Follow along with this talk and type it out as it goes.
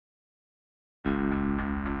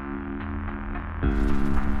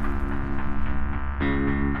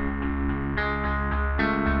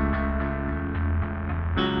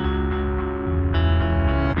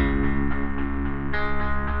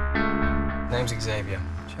name's Xavier.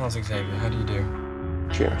 Charles Xavier, how do you do?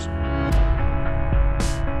 Cheers.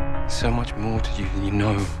 So much more to you than you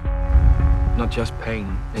know. Not just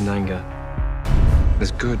pain and anger.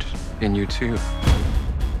 There's good in you too.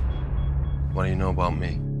 What do you know about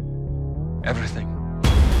me? Everything.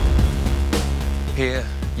 Here,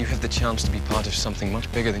 you have the chance to be part of something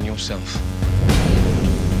much bigger than yourself.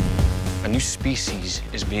 A new species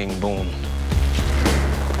is being born.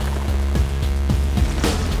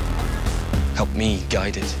 Help me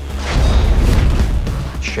guide it.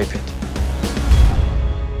 Shape it.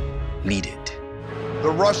 Lead it.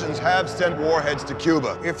 The Russians have sent warheads to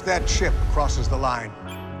Cuba. If that ship crosses the line,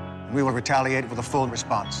 we will retaliate with a full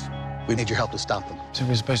response. We need your help to stop them. So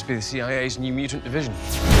we're supposed to be the CIA's new mutant division.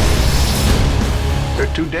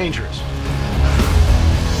 They're too dangerous.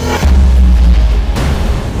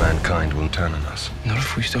 Mankind will turn on us. Not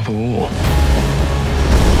if we stop a war.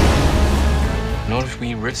 Not if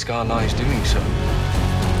we risk our lives doing so.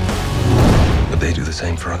 Would they do the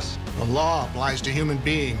same for us? The law applies to human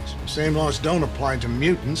beings. The same laws don't apply to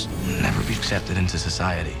mutants. We'll never be accepted into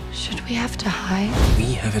society. Should we have to hide?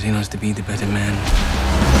 We have it in us to be the better man.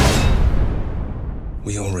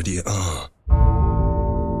 We already are.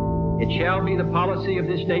 It shall be the policy of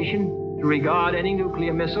this nation to regard any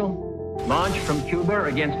nuclear missile launched from Cuba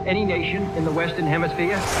against any nation in the Western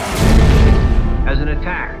Hemisphere as an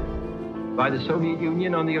attack by the Soviet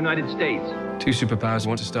Union on the United States. Two superpowers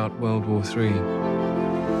want to start World War III.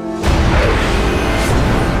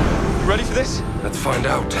 You ready for this? Let's find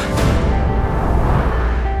out.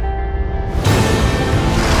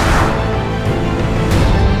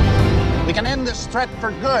 We can end this threat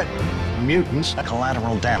for good. Mutants are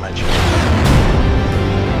collateral damage.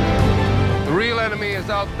 The real enemy is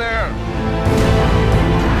out there.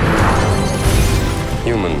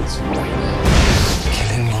 Humans.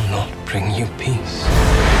 Killing will not bring you peace.